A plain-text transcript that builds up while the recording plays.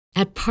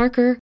At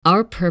Parker,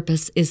 our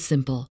purpose is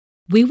simple.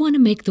 We want to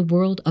make the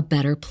world a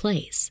better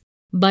place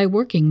by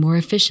working more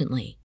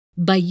efficiently,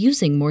 by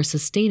using more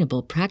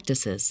sustainable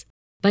practices,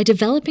 by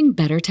developing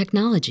better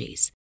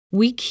technologies.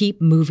 We keep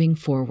moving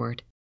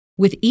forward.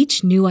 With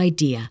each new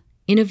idea,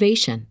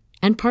 innovation,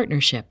 and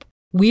partnership,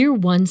 we're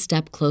one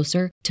step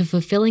closer to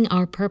fulfilling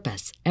our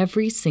purpose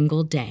every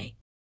single day.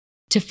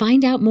 To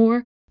find out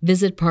more,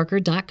 visit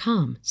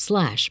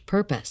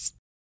parker.com/purpose.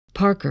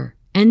 Parker,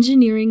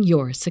 engineering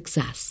your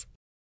success.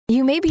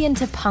 You may be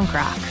into punk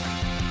rock,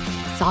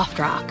 soft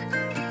rock,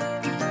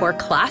 or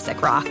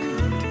classic rock,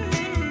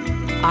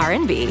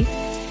 R&B,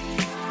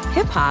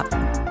 hip-hop,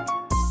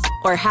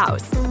 or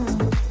house,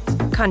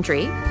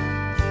 country,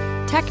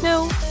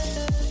 techno,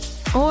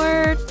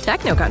 or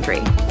techno-country.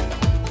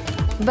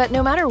 But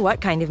no matter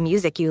what kind of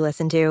music you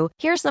listen to,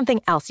 here's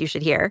something else you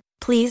should hear.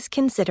 Please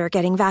consider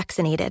getting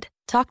vaccinated.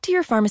 Talk to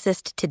your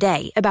pharmacist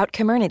today about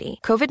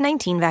Comirnaty,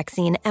 COVID-19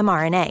 vaccine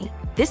mRNA.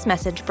 This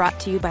message brought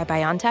to you by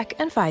BioNTech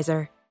and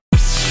Pfizer.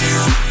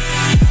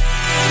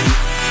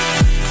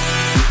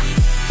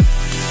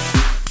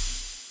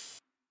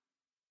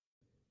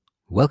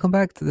 Welcome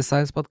back to the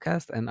Science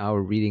Podcast and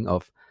our reading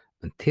of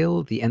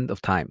Until the End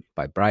of Time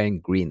by Brian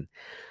Greene.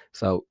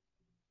 So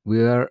we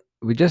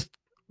just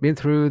been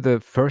through the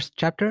first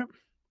chapter,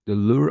 The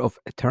Lure of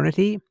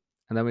Eternity,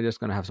 and then we're just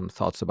going to have some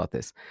thoughts about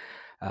this.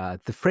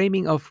 The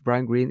framing of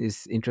Brian Greene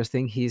is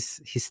interesting. He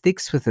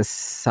sticks with the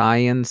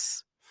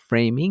science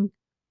framing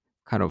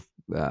kind of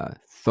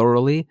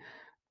thoroughly,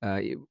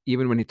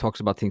 even when he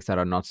talks about things that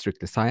are not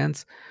strictly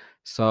science.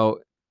 So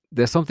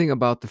there's something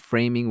about the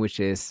framing which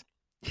is,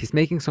 he's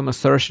making some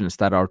assertions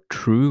that are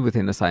true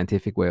within a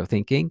scientific way of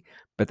thinking,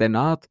 but they're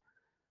not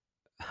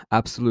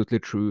absolutely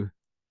true.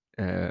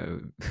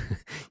 You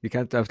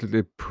can't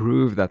absolutely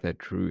prove that they're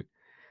true.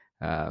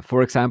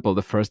 For example,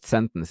 the first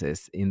sentence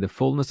is, "In the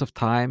fullness of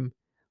time,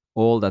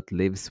 all that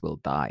lives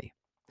will die."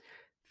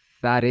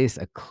 That is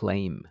a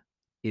claim.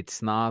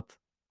 It's not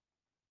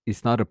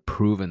a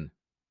proven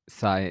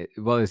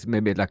well, it's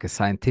maybe like a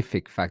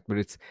scientific fact,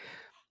 but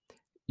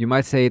you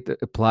might say it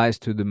applies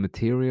to the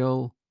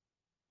material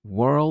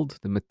world,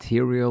 the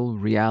material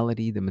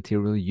reality, the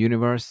material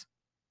universe,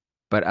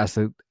 but as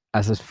a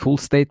full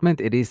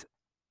statement, it is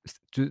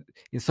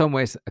in some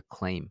ways a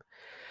claim.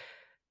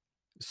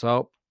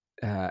 So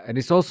and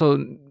it's also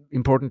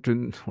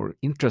important or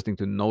interesting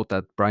to note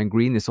that Brian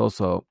Greene is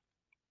also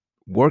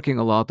working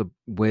a lot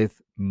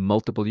with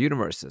multiple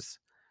universes,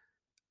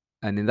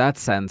 and in that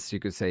sense, you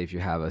could say if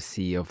you have a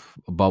sea of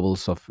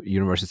bubbles of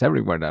universes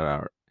everywhere that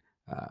are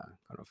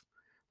kind of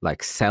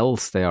like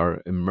cells, they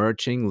are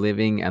emerging,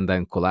 living, and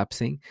then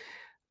collapsing,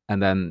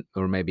 and then,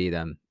 or maybe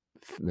then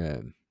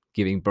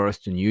giving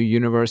birth to new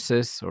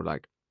universes, or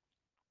like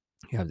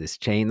you have this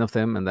chain of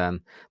them. And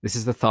then this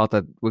is the thought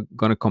that we're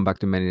going to come back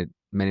to many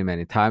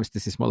times.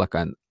 This is more like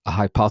a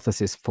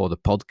hypothesis for the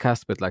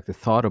podcast, but like the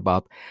thought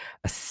about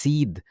a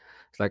seed.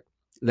 It's like,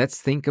 let's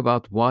think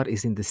about what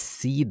is in the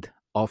seed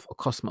of a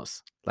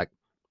cosmos. Like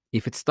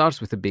if it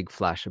starts with a big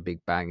flash, a big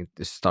bang, it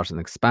just starts and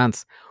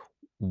expands,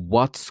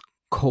 what's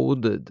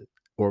coded,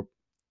 or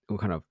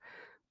kind of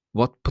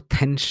what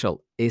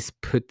potential is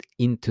put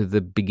into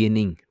the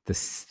beginning, the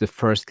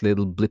first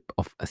little blip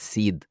of a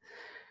seed,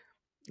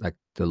 like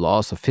the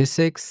laws of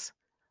physics,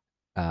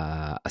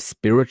 a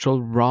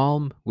spiritual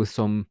realm with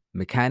some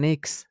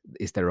mechanics.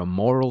 Is there a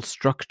moral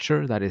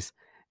structure that is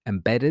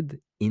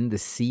embedded in the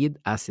seed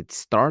as it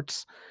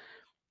starts?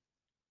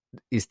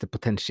 Is the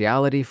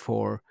potentiality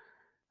for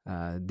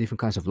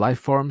different kinds of life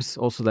forms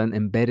also then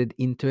embedded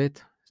into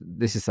it?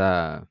 This is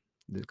a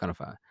kind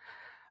of a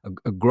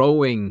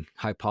growing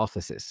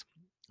hypothesis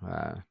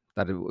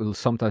that it will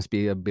sometimes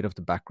be a bit of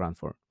the background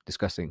for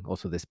discussing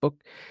also this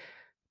book.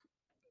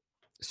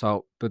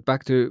 So, but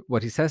back to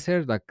what he says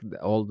here, like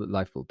all the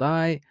life will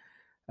die.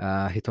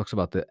 He talks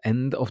about the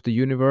end of the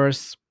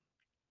universe.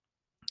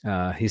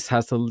 He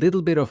has a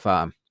little bit of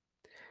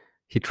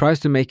he tries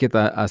to make it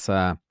as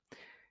a,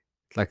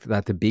 like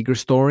that the bigger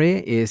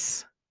story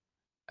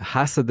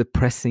has a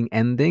depressing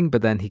ending,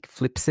 but then he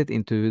flips it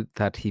into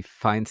that he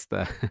finds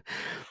the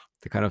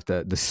the kind of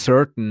the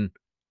certain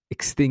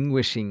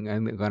extinguishing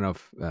and kind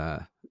of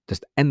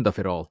just end of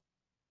it all.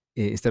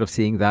 Instead of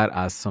seeing that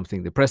as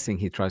something depressing,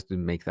 he tries to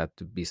make that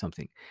to be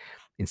something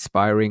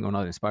inspiring, or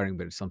not inspiring,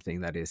 but it's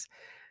something that is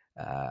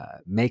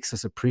makes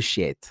us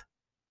appreciate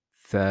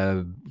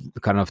the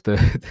kind of the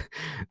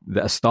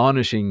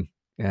astonishing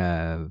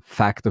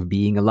fact of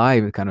being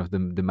alive, kind of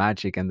the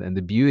magic and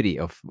the beauty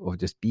of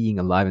just being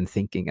alive and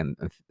thinking and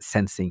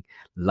sensing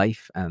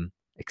life and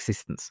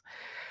existence.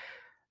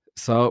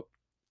 So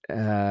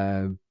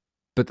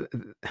but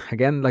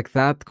again, like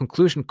that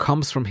conclusion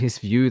comes from his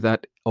view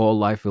that all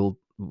life will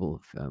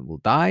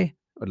die,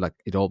 or like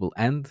it all will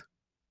end,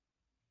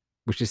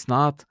 which is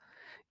not,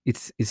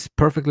 it's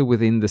perfectly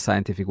within the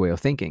scientific way of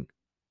thinking,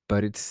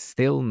 but it's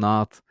still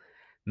not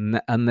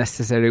a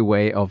necessary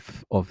way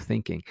of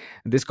thinking.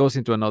 And this goes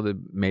into another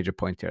major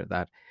point here,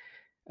 that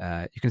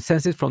you can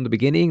sense it from the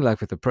beginning,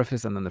 like with the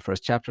preface and then the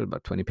first chapter,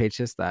 about 20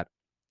 pages, that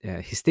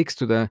he sticks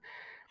to the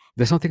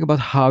there's something about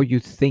how you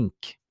think,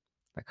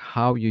 like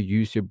how you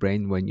use your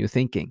brain when you're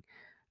thinking.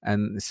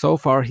 And so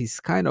far, he's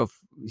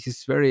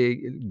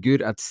very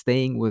good at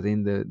staying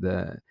within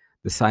the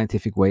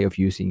scientific way of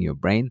using your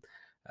brain.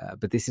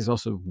 But this is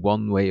also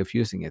one way of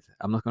using it.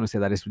 I'm not going to say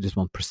that it's just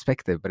one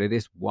perspective, but it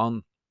is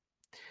one.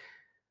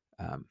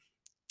 Um,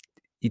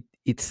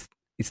 it's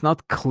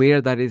not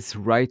clear that it's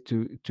right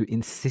to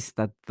insist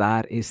that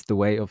that is the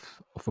way of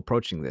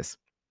approaching this.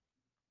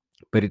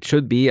 But it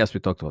should be, as we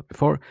talked about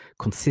before,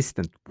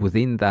 consistent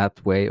within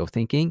that way of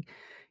thinking.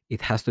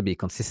 It has to be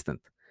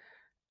consistent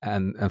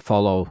and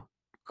follow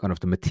kind of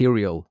the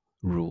material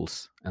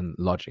rules and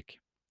logic.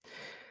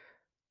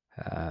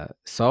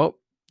 So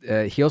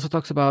he also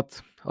talks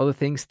about other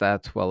things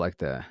that, well, like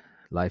the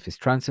life is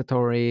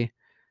transitory.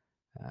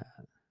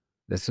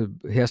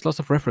 He has lots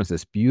of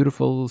references,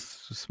 beautiful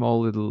small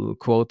little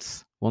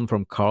quotes. One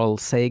from Carl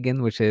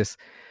Sagan, which is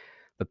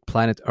that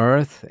planet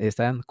Earth is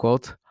then,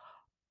 quote,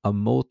 a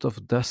mote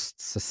of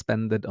dust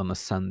suspended on a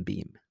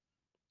sunbeam.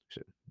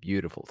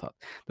 Beautiful thought.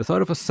 The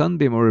thought of a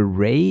sunbeam or a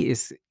ray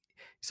is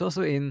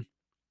also kind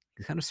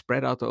of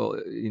spread out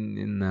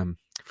in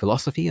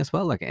philosophy as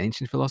well, like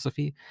ancient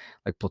philosophy.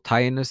 Like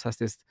Plotinus has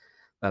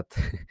that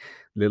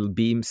little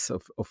beams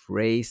of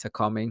rays are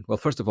coming. Well,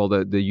 first of all,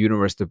 the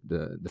universe,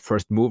 the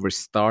first mover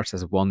starts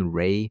as one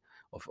ray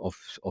of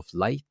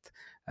light.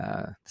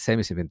 The same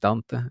as in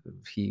Dante.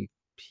 He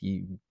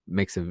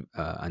makes an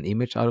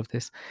image out of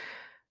this.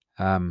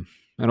 And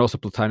also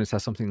Plotinus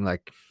has something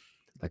like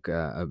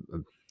a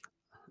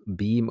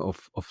beam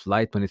of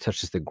light. When it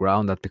touches the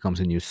ground, that becomes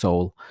a new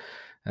soul,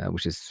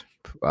 which is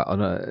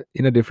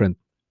in a different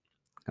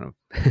kind of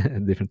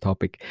different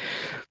topic.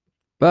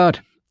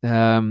 But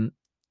Brian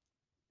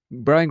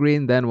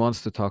Greene then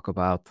wants to talk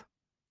about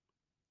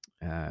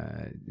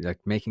like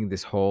making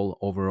this whole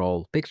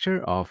overall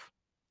picture of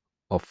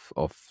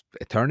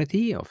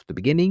eternity, of the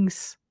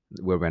beginnings,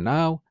 where we're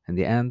now, and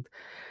the end,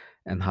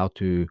 and how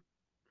to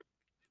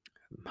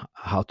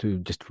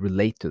just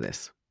relate to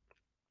this.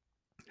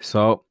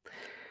 So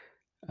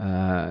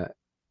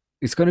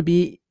it's going to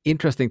be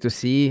interesting to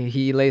see.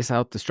 He lays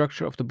out the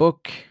structure of the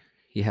book.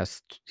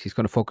 He's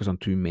going to focus on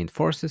two main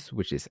forces,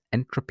 which is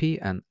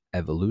entropy and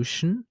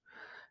evolution,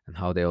 and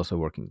how they're also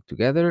working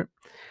together.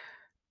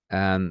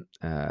 And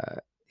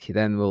he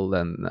then will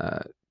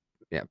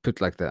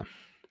put like the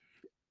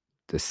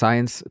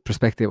science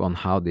perspective on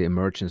how the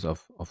emergence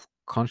of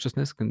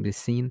consciousness can be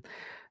seen.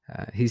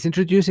 He's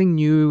introducing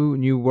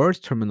new words,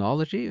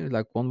 terminology.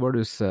 Like one word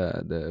is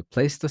the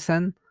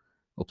Pleistocene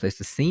or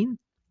Pleistocene,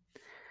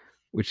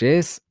 which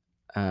is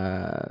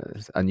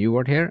a new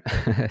word here.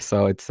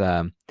 So it's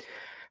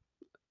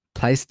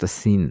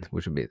Pleistocene,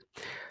 which would be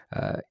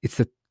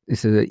it's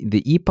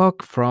the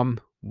epoch from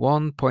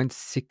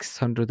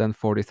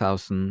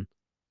 1,640,000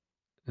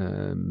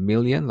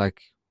 million,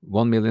 like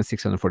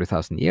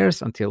 1,640,000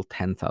 years until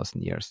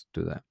 10,000 years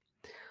to the.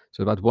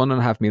 So about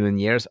 1.5 million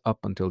years up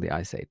until the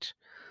Ice Age.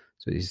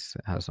 So this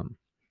has some,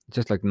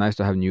 just like nice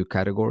to have new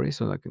categories,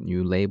 so like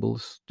new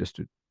labels, just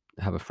to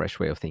have a fresh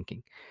way of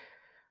thinking.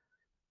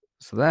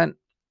 So then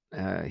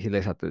he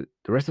lays out the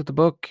rest of the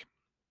book.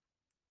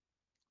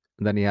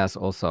 And then he has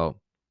also,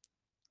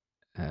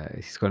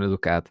 he's going to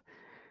look at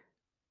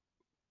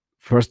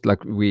first,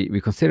 like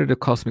we consider the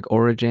cosmic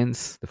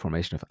origins, the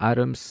formation of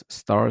atoms,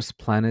 stars,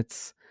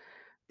 planets,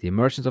 the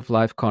emergence of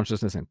life,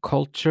 consciousness, and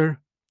culture.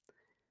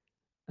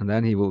 And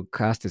then he will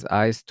cast his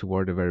eyes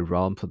toward the very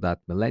realm for that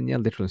millennia,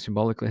 literally and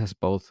symbolically, how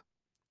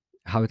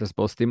it has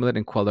both stimulated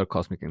and quelled our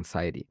cosmic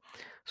anxiety.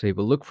 So he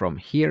will look from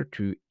here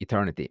to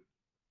eternity.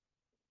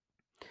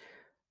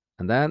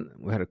 And then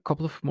we had a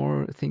couple of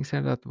more things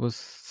here that was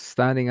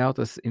standing out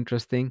as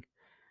interesting.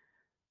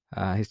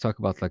 He's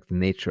talking about like the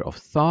nature of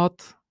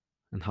thought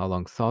and how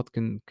long thought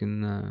can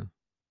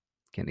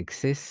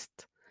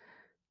exist.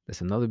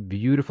 There's another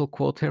beautiful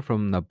quote here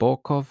from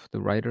Nabokov,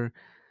 the writer.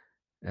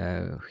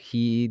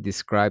 He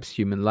describes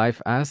human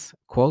life as,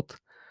 quote,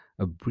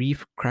 a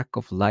brief crack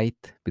of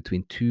light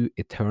between two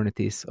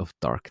eternities of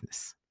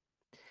darkness.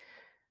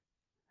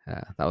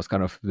 That was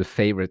kind of the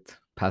favorite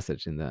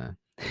passage in the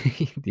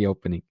the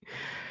opening.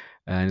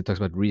 And it talks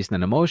about reason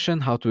and emotion,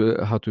 how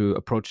to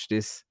approach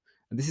this.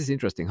 And this is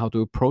interesting, how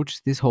to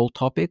approach this whole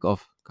topic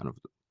of kind of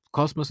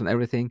cosmos and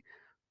everything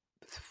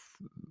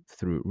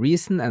through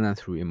reason and then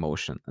through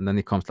emotion. And then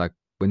it comes like,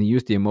 when he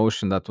used the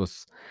emotion, that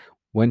was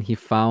when he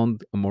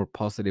found a more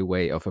positive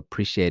way of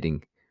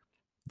appreciating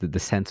the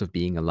sense of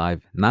being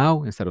alive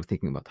now, instead of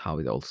thinking about how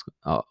it all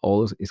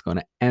is going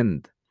to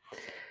end.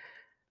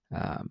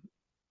 And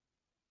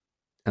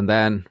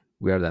then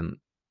we are then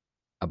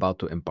about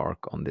to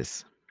embark on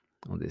this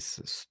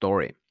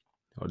story,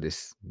 or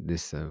this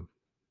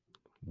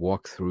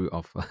walkthrough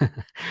of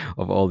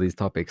of all these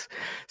topics.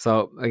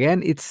 So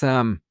again, it's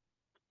going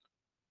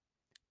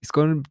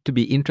to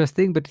be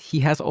interesting, but he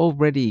has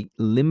already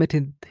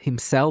limited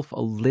himself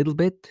a little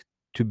bit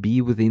to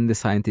be within the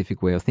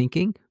scientific way of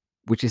thinking,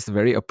 which is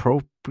very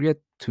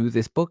appropriate to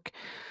this book.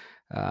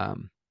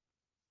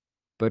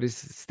 but it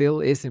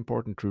still is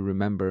important to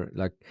remember,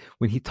 like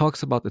when he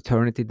talks about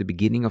eternity, the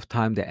beginning of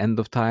time, the end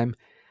of time,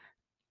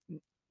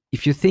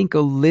 if you think a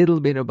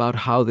little bit about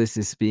how this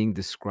is being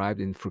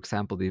described in, for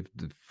example, the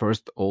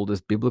first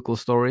oldest biblical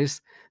stories,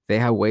 they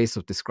have ways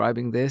of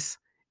describing this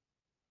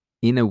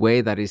in a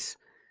way that is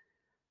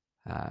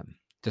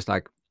just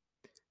like,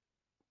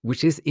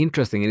 which is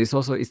interesting. It is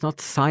also, it's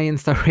not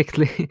science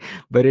directly,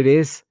 but it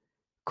is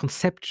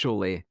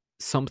conceptually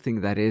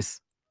something that is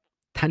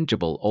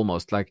tangible,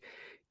 almost like,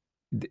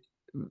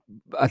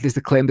 at least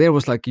the claim there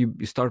was like, you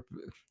start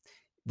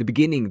the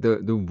beginning,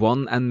 the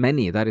one and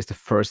many, that is the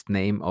first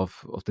name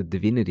of the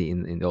divinity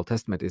in the Old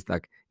Testament, is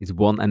like, it's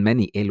one and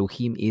many.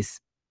 Elohim is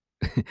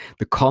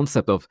the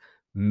concept of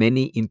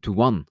many into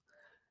one,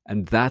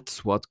 and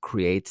that's what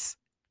creates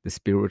the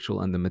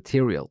spiritual and the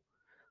material.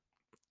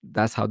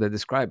 That's how they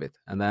describe it.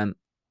 And then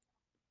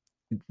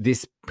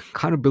this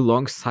kind of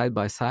belongs side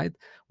by side,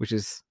 which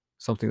is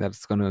something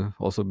that's going to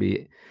also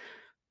be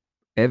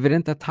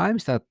evident at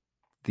times, that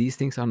these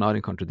things are not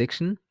in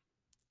contradiction.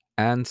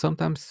 And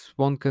sometimes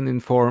one can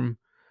inform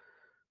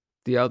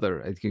the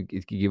other. It can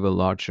give a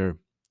larger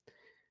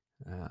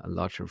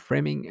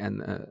framing.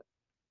 And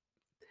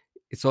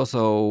it's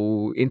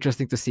also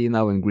interesting to see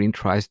now when Green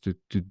tries to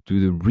do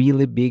the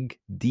really big,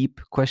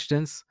 deep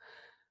questions,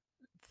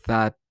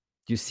 that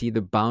you see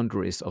the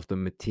boundaries of the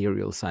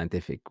material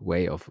scientific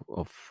way of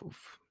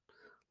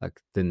like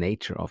the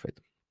nature of it,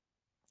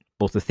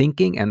 both the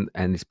thinking and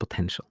its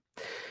potential.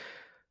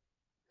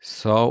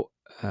 So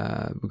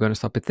we're going to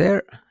stop it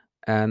there.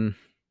 And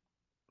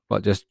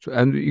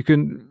we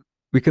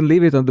can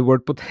leave it on the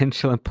word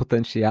potential and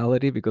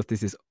potentiality, because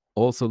this is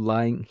also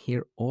lying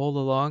here all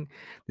along.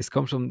 This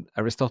comes from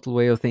Aristotle's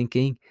way of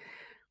thinking,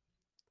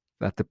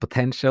 that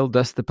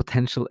does the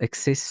potential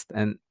exist?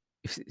 And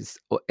if it's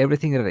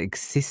everything that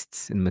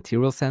exists in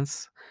material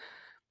sense,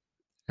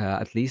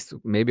 at least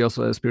maybe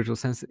also a spiritual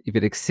sense, if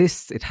it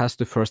exists, it has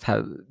to first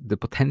have, the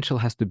potential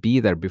has to be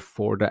there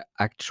before the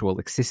actual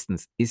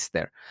existence is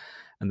there.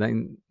 And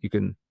then you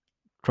can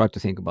try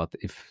to think about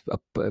if a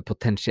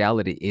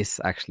potentiality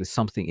is actually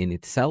something in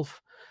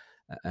itself.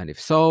 And if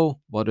so,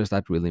 what does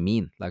that really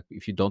mean? Like,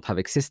 if you don't have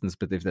existence,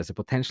 but if there's a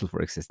potential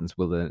for existence,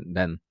 will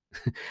then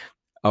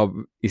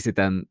is it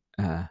then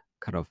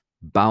kind of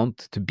bound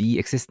to be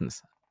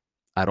existence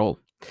at all?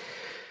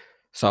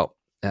 So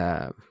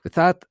with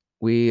that,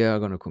 we are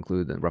going to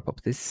conclude and wrap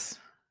up this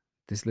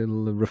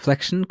little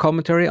reflection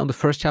commentary on the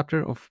first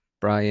chapter of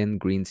Brian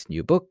Greene's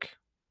new book.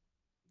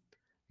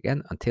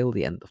 Again, Until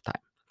the End of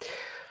Time.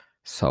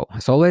 So,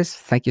 as always,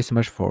 thank you so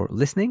much for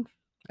listening,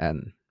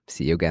 and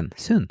see you again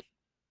soon.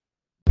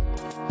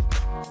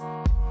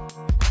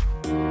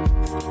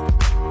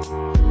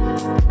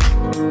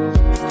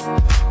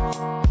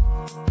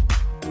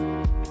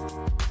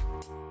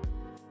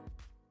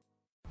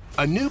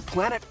 A new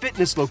Planet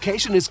Fitness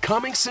location is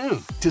coming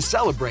soon. To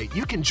celebrate,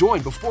 you can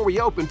join before we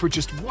open for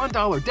just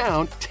 $1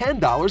 down,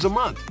 $10 a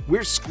month.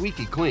 We're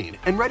squeaky clean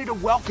and ready to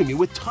welcome you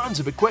with tons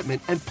of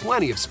equipment and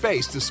plenty of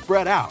space to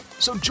spread out.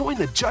 So join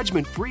the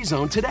judgment-free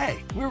zone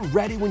today. We're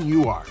ready when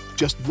you are.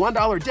 Just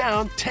 $1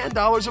 down,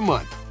 $10 a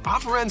month.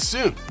 Offer ends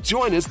soon.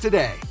 Join us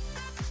today.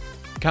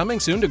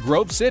 Coming soon to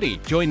Grove City.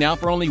 Join now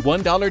for only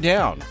 $1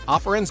 down.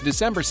 Offer ends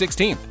December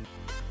 16th.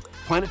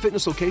 Planet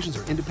Fitness locations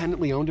are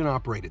independently owned and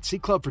operated. See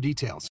Club for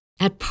details.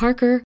 At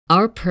Parker,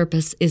 our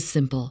purpose is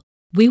simple.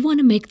 We want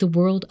to make the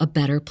world a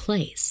better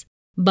place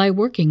by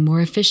working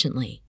more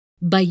efficiently,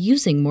 by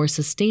using more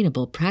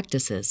sustainable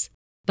practices,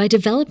 by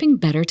developing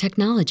better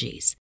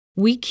technologies.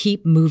 We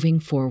keep moving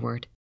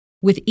forward.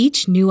 With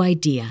each new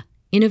idea,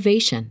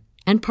 innovation,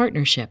 and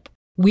partnership,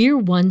 we're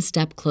one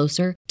step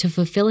closer to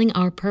fulfilling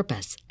our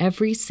purpose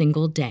every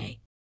single day.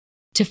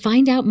 To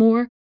find out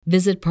more,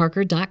 visit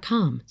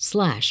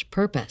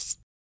parker.com/purpose.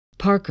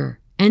 Parker,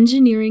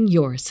 engineering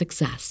your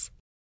success.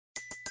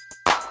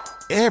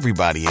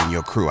 Everybody in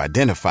your crew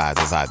identifies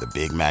as either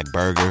Big Mac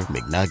Burger,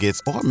 McNuggets,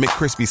 or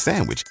McCrispy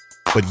Sandwich.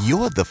 But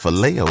you're the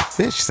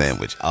Filet-O-Fish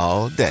Sandwich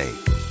all day.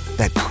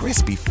 That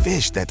crispy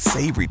fish, that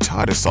savory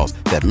tartar sauce,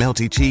 that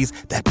melty cheese,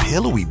 that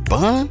pillowy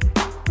bun.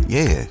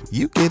 Yeah,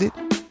 you get it.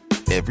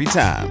 Every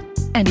time.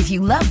 And if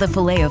you love the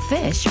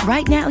Filet-O-Fish,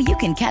 right now you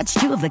can catch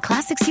two of the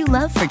classics you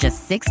love for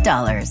just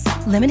 $6.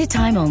 Limited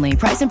time only.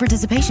 Price and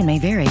participation may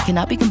vary.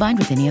 Cannot be combined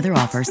with any other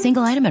offer.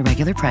 Single item at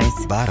regular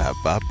price.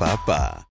 Ba-da-ba-ba-ba.